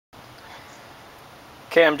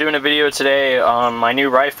Okay, I'm doing a video today on my new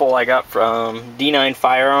rifle I got from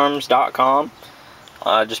d9firearms.com.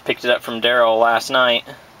 Just picked it up from Darrell last night.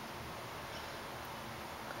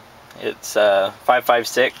 It's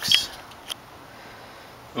 5.56,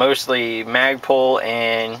 mostly magpul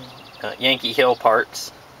and Yankee Hill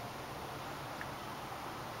parts.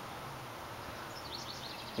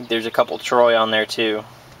 I think there's a couple Troy on there too.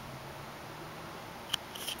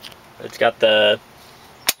 It's got the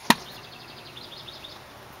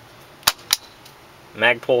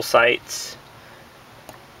magpul sights,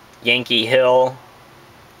 Yankee Hill,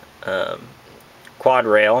 quad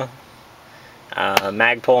rail,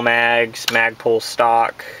 magpul mags, magpul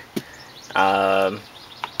stock,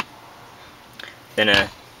 then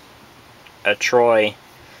a Troy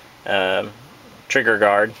trigger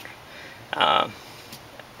guard, and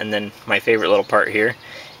then my favorite little part here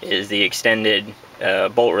is the extended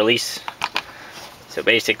bolt release. So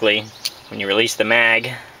basically, when you release the mag,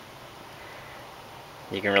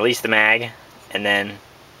 you can release the mag and then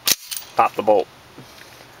pop the bolt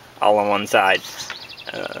all on one side.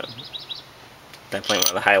 Definitely one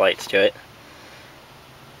of the highlights to it.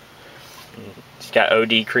 It's got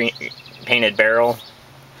OD painted barrel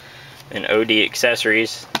and OD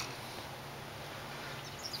accessories.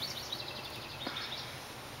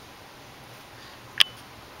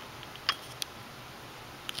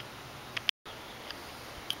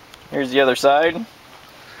 Here's the other side.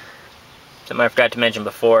 Something I forgot to mention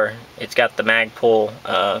before, it's got the magpul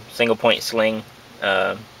single point sling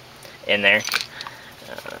in there.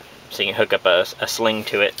 So you can hook up a sling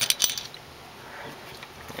to it.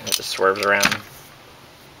 And it just swerves around.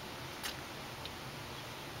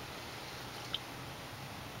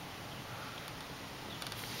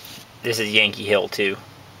 This is Yankee Hill too.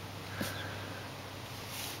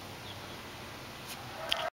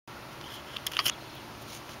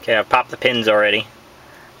 Okay, I've popped the pins already,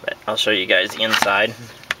 but I'll show you guys the inside.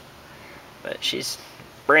 But she's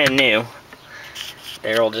brand new.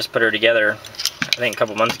 Darrell just put her together, I think a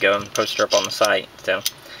couple months ago, and posted her up on the site. So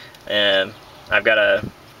I've got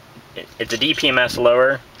it's a DPMS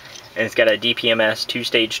lower, and it's got a DPMS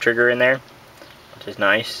 2-stage trigger in there, which is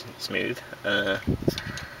nice and smooth.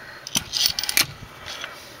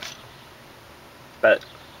 But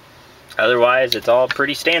otherwise, it's all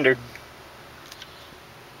pretty standard.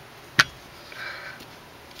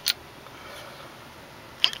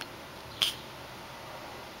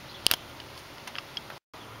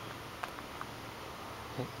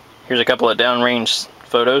 Here's a couple of downrange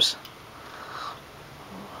photos.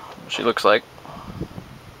 What she looks like.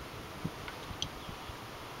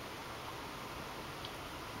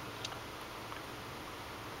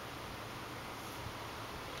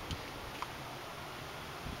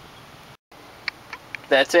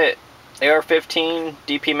 That's it. AR-15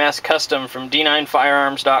 DPMS custom from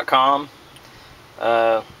d9firearms.com.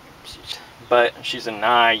 But she's a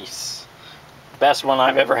nice, best one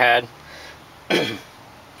I've ever had.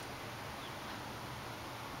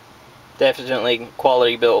 Definitely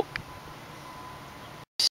quality built.